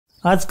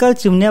आजकाल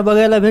चिमण्या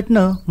बघायला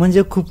भेटणं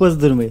म्हणजे खूपच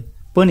दुर्मिळ,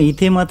 पण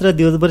इथे मात्र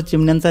दिवसभर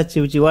चिमण्यांचा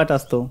चिवचिवाट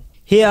असतो।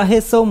 हे आहे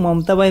सौ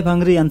ममताबाई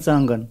भांगरे यांचं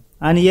अंगण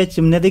आणि या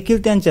चिमण्या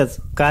देखील त्यांच्याच,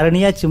 कारण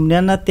या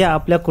चिमण्यांना त्या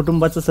आपल्या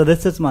कुटुंबाचं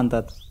सदस्यच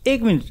मानतात।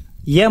 एक मिनिट,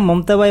 या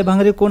ममताबाई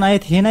भांगरे कोण आहेत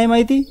हे नाही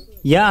माहिती?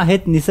 या आहेत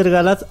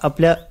निसर्गालाच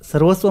आपल्या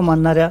सर्वस्व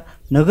मानणाऱ्या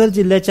नगर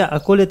जिल्ह्याच्या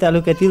अकोले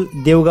तालुक्यातील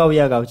देवगाव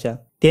या गावच्या।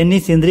 त्यांनी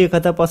सेंद्रिय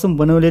खतापासून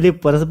बनवलेली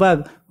परसबाग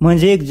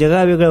म्हणजे एक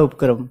जगावेगळा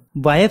उपक्रम।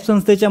 बायफ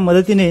संस्थेच्या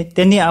मदतीने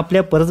त्यांनी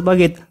आपल्या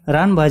परसबागेत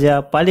रानभाज्या,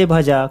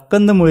 पालेभाज्या,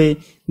 कंदमुळे,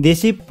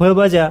 देशी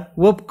फळभाज्या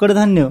व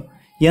कडधान्य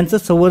यांचं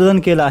संवर्धन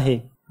केलं आहे।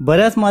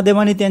 बऱ्याच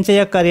माध्यमांनी त्यांच्या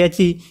या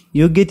कार्याची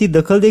योग्य ती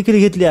दखल देखील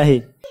घेतली आहे,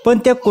 पण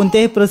त्या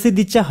कोणत्याही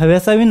प्रसिद्धीच्या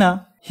हव्यासाविना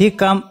हे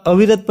काम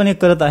अविरतपणे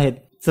करत आहेत।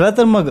 चला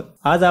तर मग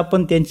आज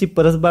आपण त्यांची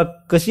परसबाग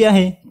कशी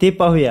आहे ते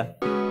पाहूया।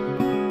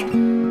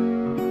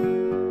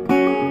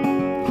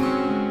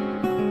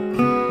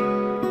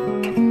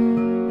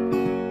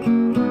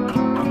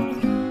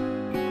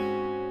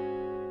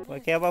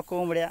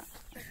 कोंबड्या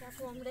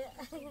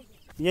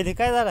ये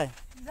काय झालाय?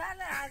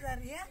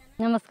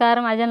 नमस्कार,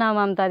 माझे नाव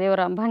ममता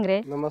देवराम भांगरे।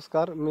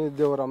 नमस्कार, मी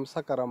देवराम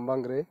सकाराम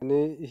भांगरे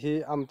आणि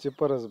ही आमची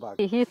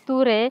परसबाग। ही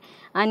तूर आहे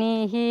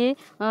आणि ही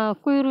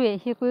कुयरू आहे।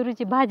 ही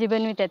कुयरूची भाजी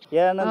बनवतात।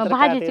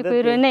 भाजीची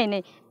कुयरू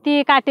नाही,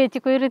 ती काट्याची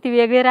कुयरू ती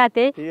वेगळी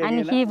राहते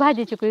आणि ही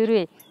भाजीची कुयरू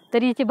आहे,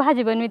 तर हिची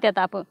भाजी बनवतात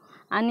आपण।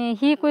 आणि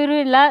ही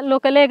कुयरूला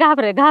लोक लय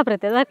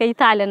घाबरतात जर का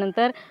इथं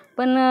आल्यानंतर,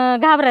 पण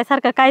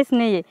घाबरायसारखं काहीच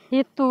नाहीये।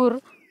 ही तूर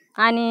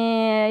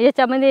आणि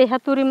याच्यामध्ये ह्या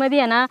तुरीमध्ये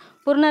आहे ना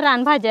पूर्ण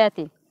रानभाज्या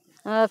येते,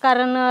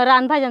 कारण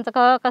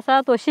रानभाज्यांचा कसा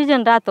तो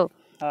सीजन राहतो,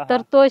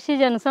 तर तो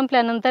सीजन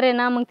संपल्यानंतर आहे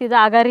ना मग ती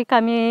जागा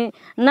रिकामी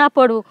ना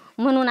पडू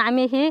म्हणून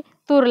आम्ही ही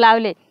तूर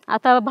लावले।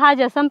 आता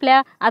भाज्या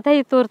संपल्या, आता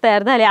ही तूर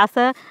तयार झाली,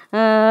 असं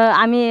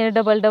आम्ही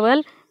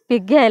डबल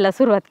पीक घ्यायला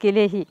सुरुवात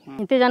केली ही।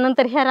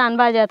 त्याच्यानंतर ह्या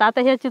रानभाज्या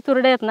आता ह्याची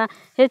चुरडे आहेत ना,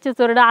 ह्याची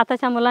चुरडं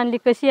आताच्या मुलांनी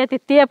कशी येते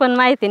ते पण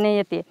माहिती नाही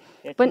येते,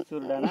 पण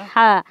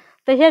हा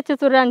तर ह्याची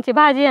चुरडांची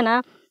भाजी आहे ना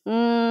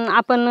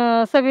आपण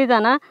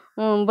सगळीजण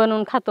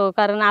बनवून खातो,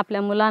 कारण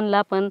आपल्या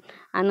मुलांना पण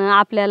आणि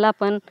आपल्याला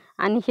पण।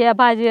 आणि ह्या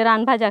भाजी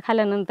रानभाज्या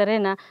खाल्ल्यानंतर आहे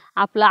ना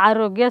आपलं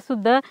आरोग्य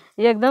सुद्धा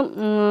एकदम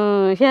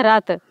हे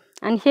राहतं।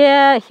 आणि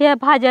ह्या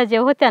भाज्या जे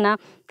होत्या ना,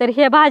 तर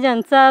ह्या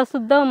भाज्यांचा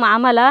सुद्धा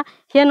आम्हाला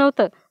हे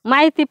नव्हतं,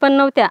 माहिती पण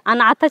नव्हत्या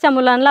आणि आताच्या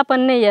मुलांना पण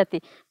नाही येते।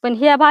 पण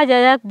ह्या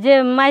भाज्या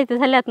जे माहिती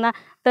झाल्यात ना,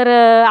 तर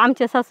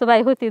आमच्या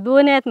सासूबाई होती,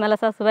 दोन आहेत मला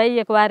सासूबाई,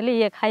 एक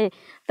वारली एक आहे,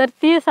 तर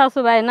ती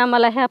सासूबाई ना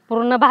मला ह्या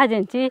पूर्ण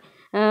भाज्यांची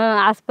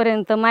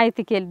आजपर्यंत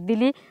माहिती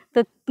दिली।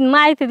 तर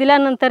माहिती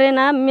दिल्यानंतर आहे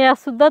ना मी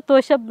सुद्धा तो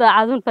शब्द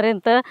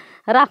अजूनपर्यंत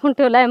राखून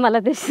ठेवला आहे। मला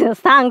ते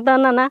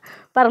सांगताना ना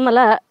पर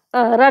मला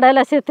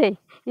रडायलाच येते,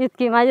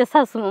 इतकी माझी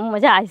सासू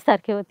माझ्या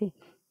आईसारखी होती।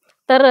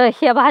 तर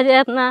ह्या भाज्या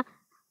आहेत ना,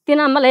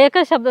 तिनं मला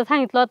एकच शब्द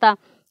सांगितला होता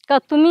का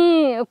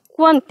तुम्ही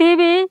कोणती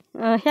बी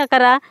हे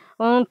करा,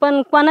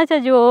 पण कोणाच्या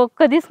जीव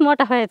कधीच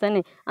मोठा व्हायचा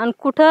नाही आणि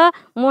कुठं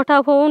मोठा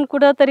होऊन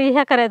कुठं तरी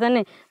हे करायचं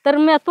नाही। तर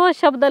मी तो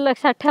शब्द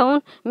लक्षात ठेवून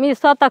मी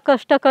स्वतः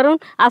कष्ट करून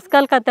आज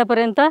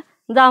कलकत्त्यापर्यंत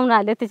जाऊन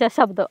आले तिच्या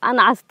शब्द, आणि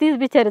आज तीच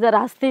बिचारी जर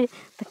असती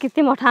तर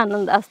किती मोठा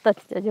आनंद असता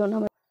तिच्या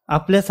जीवनामध्ये।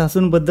 आपल्या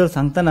सासूंबद्दल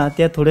सांगताना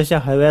त्या थोड्याशा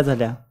हळव्या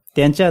झाल्या।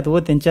 त्यांच्यात व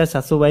त्यांच्या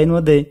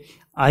सासूबाईंमध्ये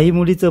आई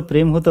मुलीचं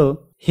प्रेम होतं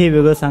हे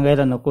वेगळं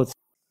सांगायला नकोच।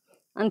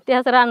 आणि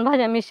त्याच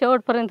रानभाज्या मी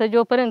शेवटपर्यंत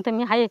जोपर्यंत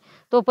मी आहे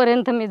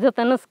तोपर्यंत मी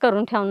जतनच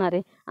करून ठेवणार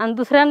आहे आणि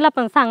दुसऱ्यांना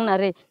पण सांगणार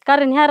आहे,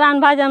 कारण ह्या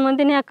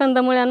रानभाज्यांमध्ये ह्या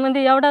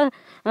कंदमुळ्यांमध्ये एवढा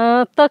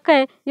तक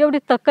आहे, एवढी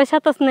तक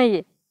कशातच नाही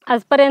आहे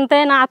आजपर्यंत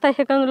आहे ना। आता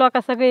हे कंद लोक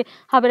सगळी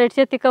हायब्रिड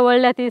शेती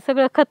कवळल्या ती,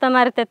 सगळं खतं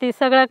मारतात ती,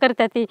 सगळं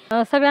करतात ती,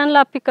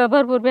 सगळ्यांना पिकं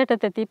भरपूर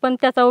भेटत ती, पण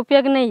त्याचा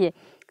उपयोग नाही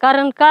आहे।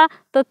 कारण का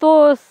तर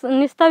तो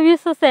नुसता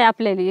विषच आहे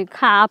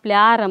आपल्याला आपल्या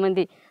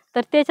आहारामध्ये।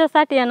 तर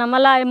त्याच्यासाठी आहे ना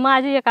मला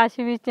माझी एक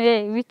अशी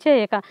इच्छा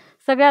आहे का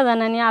सगळ्या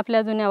जणांनी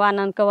आपल्या जुन्या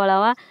वाहनांक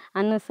वळावा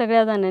आणि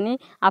सगळ्या जणांनी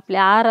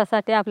आपल्या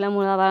आहारासाठी आपल्या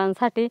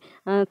मुलाबाळांसाठी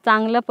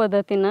चांगल्या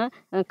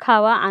पद्धतीनं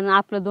खावा आणि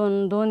आपलं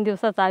दोन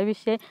दिवसाचं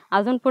आयुष्य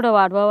अजून पुढे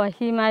वाढवावं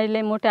ही माझी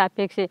लई मोठी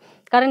अपेक्षा आहे।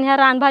 कारण ह्या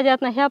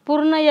रानभाज्यात ना ह्या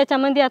पूर्ण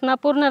याच्यामध्ये आहेत ना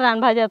पूर्ण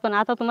रानभाज्यात पण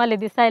आता तुम्हाला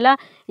दिसायला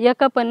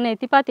एक पण नाही।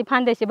 ती पाती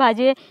फांद्याची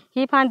भाजी आहे,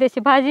 ही फांद्याची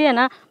भाजी आहे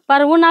ना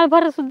पर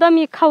उन्हाळभर सुद्धा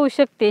मी खाऊ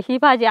शकते ही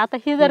भाजी। आता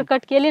ही जर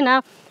कट केली ना,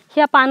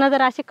 ह्या पानं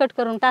जर अशी कट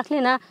करून टाकली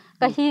ना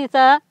का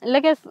हिचा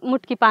लगेच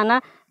मुटकी पानं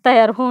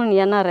तयार होऊन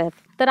येणार आहेत।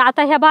 तर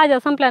आता ह्या भाज्या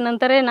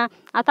संपल्यानंतर आहे ना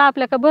आता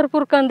आपल्याकडे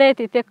भरपूर कंद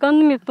येते, ते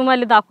कंद मी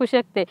तुम्हाला दाखवू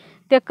शकते।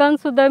 ते कंद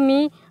सुद्धा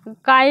मी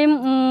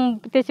कायम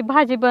त्याची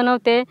भाजी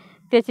बनवते,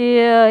 त्याची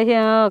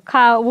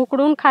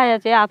उकडून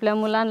खायचे आपल्या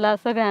मुलांना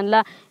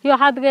सगळ्यांना। ह्यो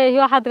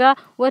हातगा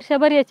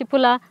वर्षभर याची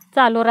फुलं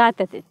चालू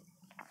राहतात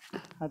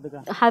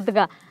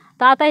हातगा।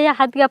 तर आता ह्या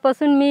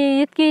हातग्यापासून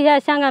मी इतकी ह्या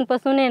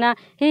शेंगांपासून आहे ना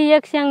ही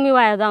एक शेंग मी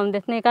वाया जाऊन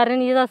देत नाही,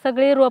 कारण हिला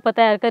सगळी रोपं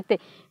तयार करते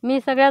मी,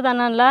 सगळ्या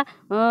जणांना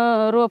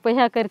रोप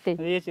ह्या करते।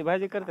 याची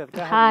भाजी करतात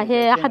का? हा,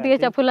 हे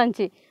हातग्याच्या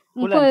फुलांची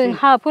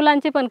हा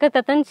फुलांची पण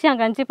करतात आणि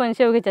शेंगांची पण,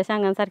 शेवग्याच्या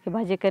शेंगांसारखी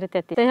भाजी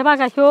करतात। तर हे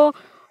बघा ह्यो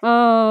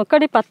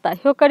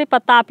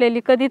कडीपत्ता आपल्याला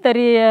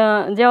कधीतरी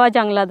जेव्हा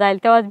जंगलात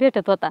जाईल तेव्हाच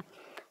भेटत होता।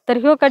 तर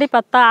ह्यो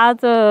कडीपत्ता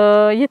आज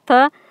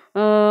इथं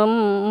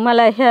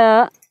मला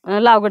ह्या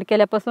लागवड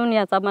केल्यापासून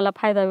याचा मला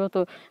फायदा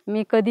होतो.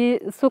 मी कधी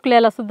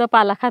सुकलेला सुद्धा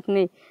पाला खात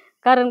नाही,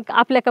 कारण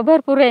आपल्याकडे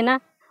भरपूर आहे ना.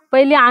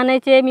 पहिले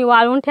आणायचे, मी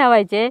वाळवून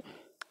ठेवायचे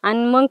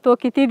आणि मग तो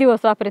किती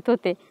दिवस वापरत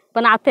होते.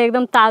 पण आता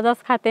एकदम ताजाच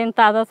खाते आणि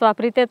ताजाच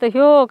वापरते. तर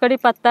ह्यो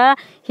कढीपत्ता,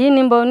 ही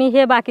निंबवणी,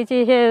 हे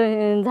बाकीचे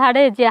हे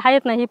झाडे जे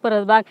आहेत ना, ही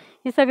परसबाग,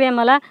 ही सगळे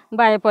मला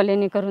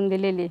बायोपॉलीने करून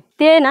दिलेली.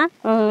 ते ना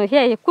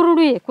हे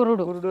कुरडू आहे,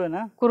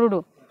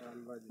 कुरडू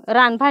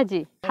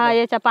रानभाजी. हा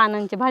याच्या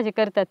पानांची भाजी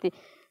करतात ती.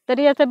 तर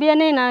याचं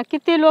बियाणे ना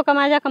किती लोक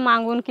माझ्याकडे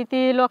मागून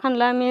किती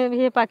लोकांना मी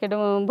हे पाकिट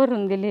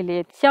भरून दिलेली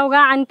आहेत. शेवगा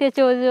आणि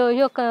त्याचे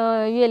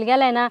वेल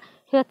गेलाय ना,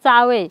 हे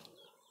चाव आहे.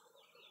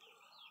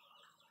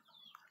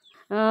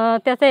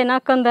 त्याचा आहे ना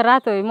कंद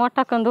राहतोय,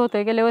 मोठा कंद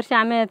होतोय. गेल्या वर्षी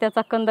आम्ही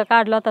त्याचा कंद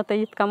काढला होता, तर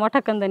इतका मोठा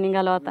कंद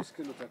निघाला होता.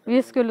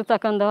 20 किलोचा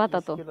कंद होता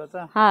तो.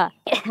 हा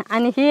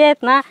आणि ही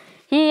आहेत ना,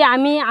 ही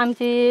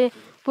आमची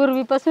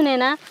पूर्वीपासून आहे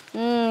ना,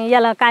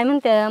 याला काय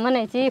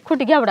म्हणायची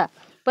खुटी घेवडा.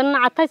 पण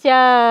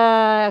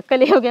आताच्या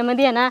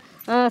कलियुगामध्ये आहे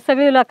ना,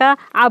 सगळी लोक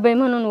आबाई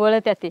म्हणून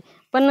ओळखतात ते.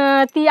 पण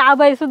ती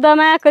आबाई सुद्धा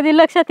माझ्या कधी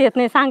लक्षात येत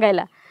नाही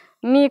सांगायला.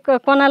 मी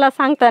कोणाला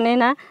सांगता नाही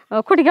ना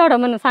खुटी घेवडा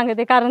म्हणून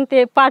सांगते, कारण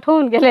ते पाठ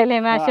होऊन गेलेले आहे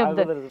माझ्या शब्द.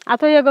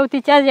 आता या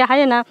गवतीच्या जे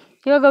आहे ना,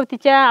 किंवा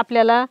गवतीच्या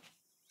आपल्याला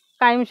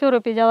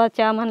कायमस्वरूपी जेव्हा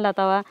चहा म्हणला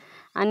तवा,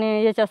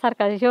 आणि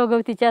याच्यासारखा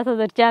शिवगवतीच्या असं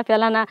जर चहा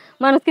प्याला ना,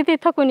 माणूस किती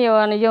थकून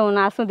येऊन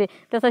असू दे,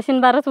 त्याचा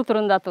शिनबारच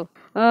उतरून जातो.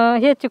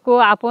 हे चिकू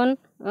आपण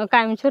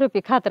कायमस्वरूपी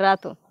खात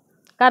राहतो,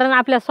 कारण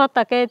आपल्या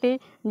स्वतः काय ते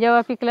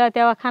जेव्हा पिकलं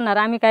तेव्हा खाणार.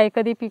 आम्ही काय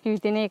कधी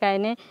पिकविते नाही, काय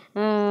नाही.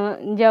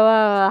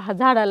 जेव्हा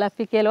झाडाला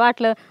पिकेल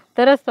वाटलं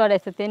तरच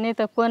तोडायचं, ते नाही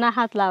तर कोणा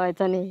हात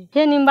लावायचा नाही.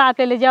 हे निंबा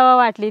आपल्याला जेव्हा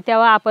वाटली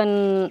तेव्हा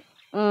आपण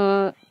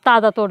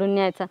ताजा तोडून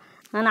न्यायचा.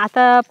 आणि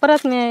आता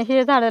परत मी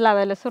हे झाडं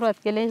लावायला सुरुवात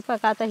केली.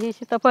 बघा आता ही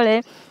सीताफळ आहे,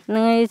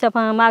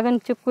 हिच्या मागून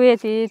चिकू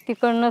येते,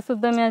 तिकडनं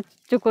सुद्धा मी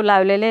चिकू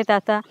लावलेले आहेत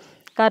आता.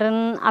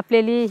 कारण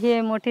आपल्याली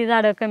हे मोठी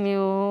झाडं कमी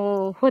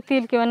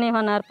होतील किंवा नाही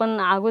होणार, पण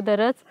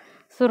अगोदरच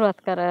सुरुवात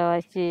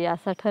करायची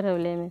असं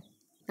ठरवले मी.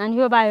 आणि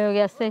ह्यो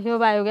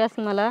बायोगॅस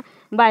मला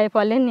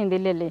बायोपॉलीने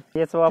दिलेले.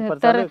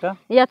 तर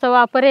याचा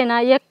वापर आहे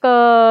ना,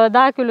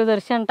 10 किलो जर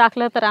शेण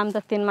टाकलं तर आमचा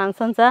 3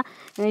 माणसांचा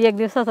 1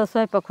 दिवसाचा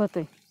स्वयंपाक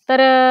होतोय. तर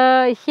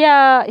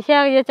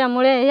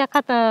याच्यामुळे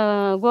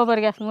ह्या गोबर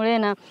गॅसमुळे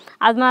ना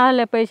आज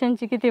मला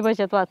पैशांची किती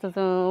बचत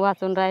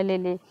वाचून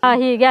राहिलेली.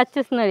 ही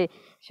गॅसचीच नळी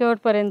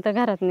शेवटपर्यंत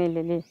घरात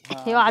नेलेली.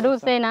 हे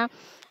आडूच आहे ना,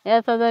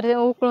 याचा जर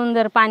उकळून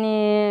जर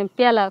पाणी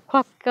प्याला,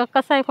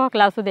 कसाही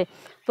खोकला असू दे,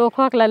 तो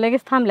खोकला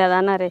लगेच थांबला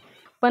जाणार आहे.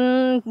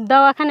 पण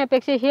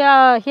दवाखान्यापेक्षा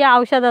हे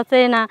औषधाचं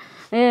आहे ना,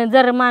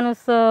 जर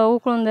माणूस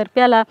उकळून जर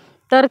प्याला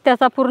तर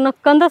त्याचा पूर्ण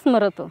कंदच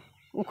मरतो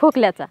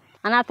खोकल्याचा.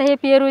 आणि आता हे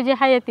पेरू जे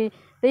आहे ती,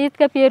 तर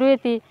इतकं पेरू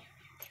येते,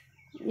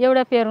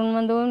 एवढ्या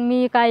पेरूंमधून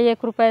मी काय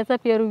 1 रुपयाचा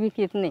पेरू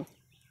विकत नाही.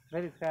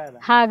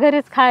 हा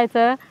घरीच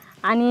खायचं.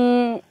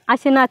 आणि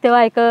असे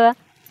नातेवाईक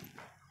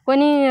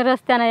कोणी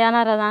रस्त्यानं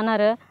येणारं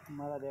जाणारं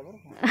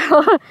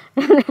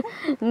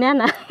न्या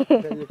ना.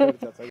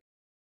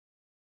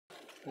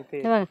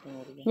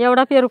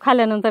 एवढा पेरू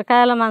खाल्ल्यानंतर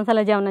कायला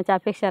माणसाला जेवणाची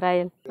अपेक्षा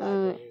राहील.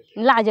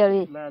 लाजळी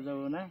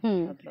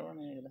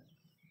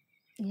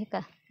हे का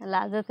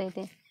लाजत आहे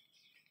ते.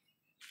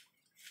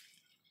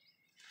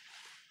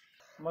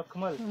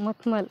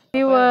 मखमल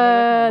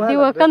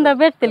दिव कंद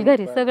भेटतील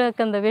घरी, सगळं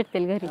कंद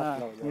भेटतील घरी.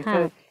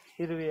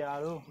 हिरवी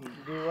आळू,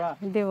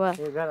 दिवा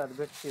घरात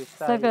भेटते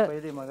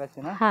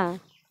सगळं. हा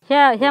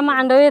ह्या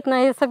मांडव येत ना,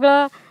 हे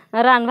सगळं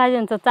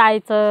रानभाज्यांचं,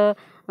 चायचं,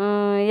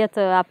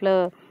 याचं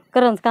आपलं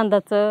करंज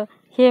कांदाचं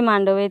हे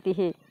मांडव येते.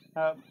 हे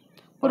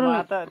पूर्ण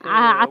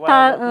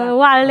आता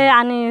वाळले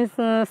आणि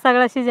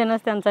सगळा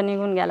सीजनच त्यांचा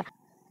निघून गेला.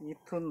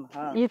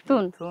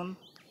 इथून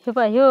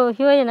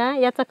ह्यो आहे ना,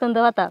 याचा कंद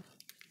होता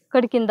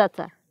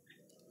कडकिंदाचा,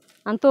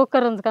 आणि तो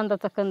करंज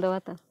कांदाचा कंद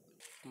होता.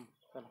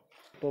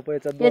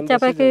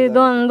 याच्यापैकी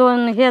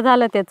दोन हे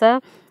झालं त्याचं.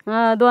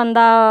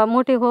 2दा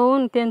मोठी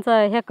होऊन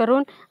त्यांचं हे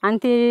करून, आणि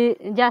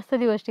ती जास्त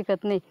दिवस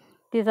टिकत नाही.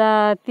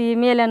 ती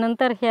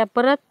मेल्यानंतर ह्या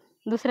परत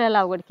दुसऱ्या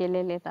लागवड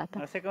केलेले आहेत आता.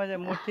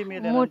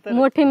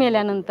 मोठी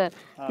मेल्यानंतर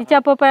तिच्या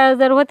पपया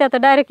जर होत्या तर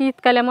डायरेक्ट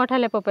इतकाल्या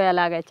मोठ्याल्या पपया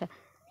लागायच्या.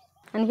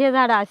 आणि हे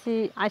झाड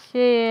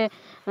असे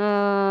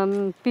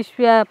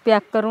पिशव्या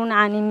पॅक करून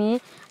आणि मी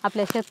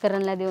आपल्या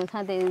शेतकऱ्यांना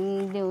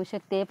देऊ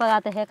शकते. पण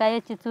आता ह्या काय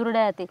याची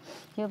चुरड्या येते,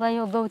 हे बा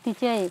ह्यो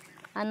गवतीची आहे.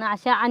 आणि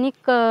अशा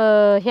अनेक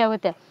ह्या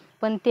होत्या,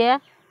 पण त्या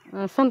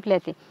संपल्या.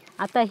 ते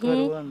आता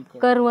ही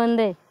करवंद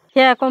आहे.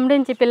 ह्या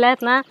कोंबड्यांची पिल्लं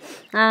आहेत ना,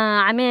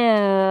 आम्ही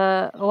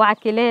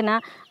वाकेले ना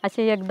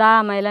असे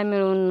 10 महिला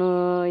मिळून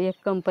एक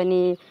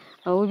कंपनी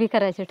उभी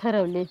करायची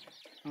ठरवली.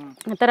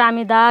 तर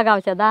आम्ही 10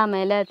 गावच्या 10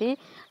 महिला होती,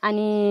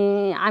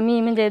 आणि आम्ही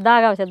म्हणजे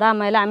 10 गावच्या 10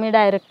 महिला आम्ही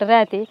डायरेक्टर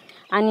राहते.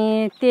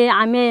 आणि ते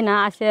आम्ही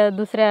ना अशा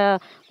दुसऱ्या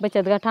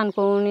बचत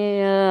गटांकडून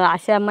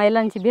अशा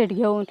महिलांची भेट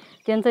घेऊन,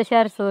 त्यांचं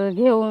शेअर्स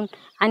घेऊन,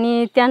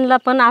 आणि त्यांना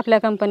पण आपल्या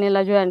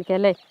कंपनीला जॉईन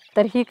केलं आहे.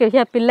 तर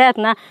ह्या पिल्लं आहेत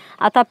ना,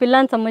 आता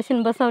पिल्लांचं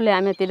मशीन बसवले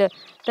आम्ही तिला.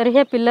 तर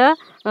हे पिल्लं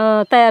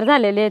तयार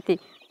झालेले आहेत.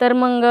 तर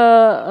मग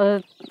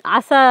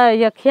असा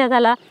एक हे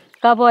झाला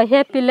का बुवा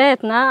हे पिल्ले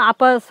आहेत ना,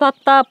 आपण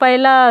स्वतः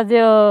पहिला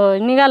जे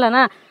निघाला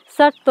ना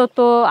सट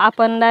तो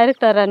आपण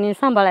डायरेक्टरांनी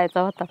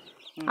सांभाळायचा होता,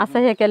 असं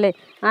हे केलंय.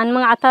 आणि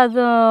मग आता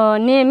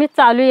नेहमीच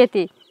चालू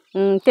येते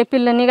ते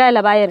पिल्लं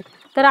निघायला बाहेर.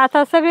 तर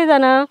आता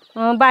सगळीजण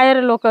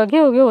बाहेर लोक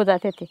घेऊ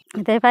जाते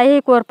ते पाय. ही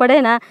कोरपड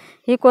आहे ना,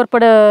 ही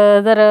कोरपड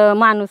जर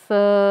माणूस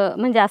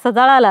म्हणजे असं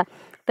जळाला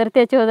तर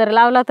त्याच्यावर जर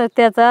लावला तर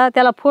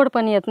त्याला फोड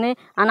पण येत नाही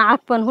आणि आग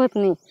पण होत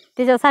नाही.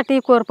 त्याच्यासाठी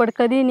कोरपड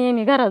कधी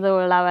नेहमी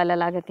घराजवळ लावायला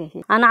लागते.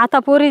 आणि आता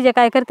पोरी जे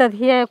काय करतात,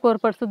 हे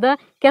कोरपड सुद्धा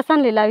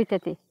केसांना लावित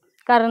ते,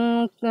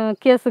 कारण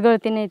केस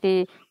गळती नाही,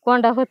 ते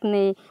कोंडा होत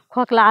नाही.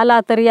 खोकला आला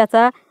तर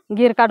याचा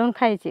गीर काढून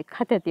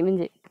खाते ती.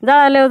 म्हणजे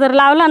जळाल्यावर जर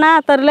लावला ना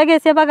तर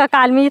लगेच, हे बघा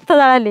काल मी इथं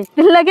जळाले,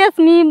 लगेच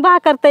मी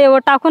भाकर एवढं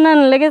टाकून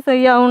लगेच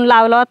येऊन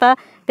लावला होता.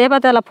 ते पण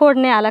त्याला फोड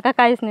नाही आला का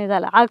काहीच नाही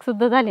झालं, आग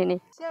सुद्धा झाली नाही.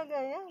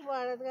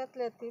 वाळत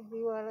घातल्या ती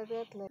बी वाळत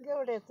घातल्या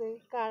घेवड्याचं,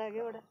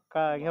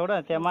 काळा घेवडा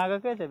त्या माग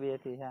काय ते बिया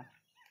ती ह्या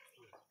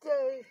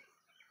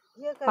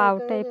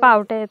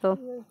पावटे येतो,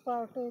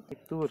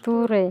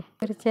 तूर आहे,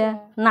 मिरच्या,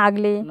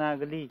 नागली,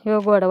 ह्यो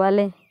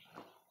गोडवाले,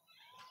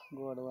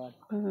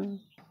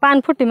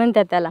 पानफुटी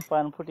म्हणतात त्याला.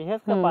 पानफुटी हेच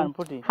का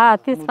पानफुटी? हा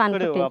तीच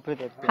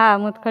पानफुटी. हा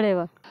मुतखडे.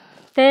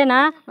 ते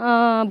ना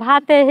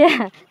भात आहे,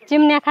 हे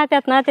चिमण्या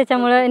खात्यात ना,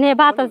 त्याच्यामुळे हे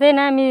भाताचं आहे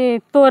ना मी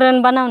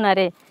तोरण बनवणार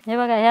आहे. हे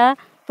बघा, ह्या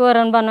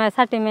तोरण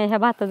बनवायसाठी मी ह्या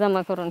भात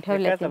जमा करून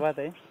ठेवले.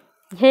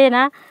 हे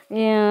ना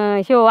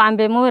ह्यो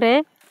आंबे मोहरे,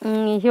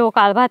 ह्यो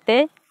काळ भात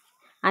आहे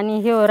आणि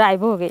ह्यो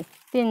रायभोग आहे.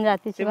 3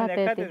 जातीची भात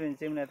आहे.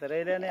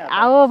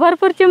 अहो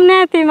भरपूर चिमण्या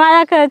आहेत ती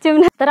माझ्या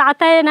चिमण्या. तर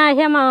आता आहे ना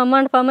ह्या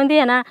मंडपामध्ये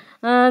आहे ना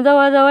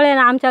जवळजवळ आहे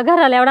ना आमच्या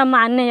घराला एवढा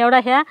मान नाही, एवढा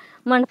ह्या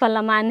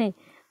मंडपाला मान नाही.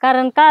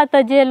 कारण का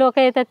तर जे लोक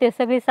येतात ते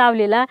सगळी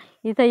सावलीला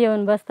इथं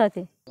येऊन बसतात.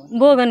 ते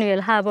बोगनवेल,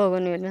 हा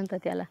बोगनवेल म्हणतात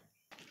त्याला.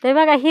 ते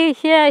बघा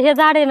हे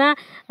झाड आहे ना,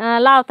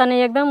 लावताना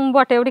एकदम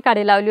बोट एवढी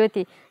काडी लावली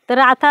होती. तर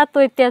आता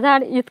ते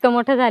झाड इतकं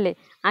मोठं झाले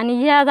आणि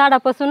ह्या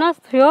झाडापासूनच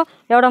ह्यो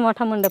एवढा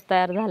मोठा मंडप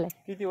तयार झालाय.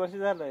 किती वर्ष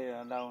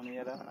झालं लावून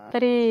याला?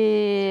 तरी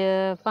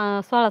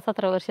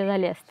 16-17 वर्ष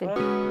झाली असते.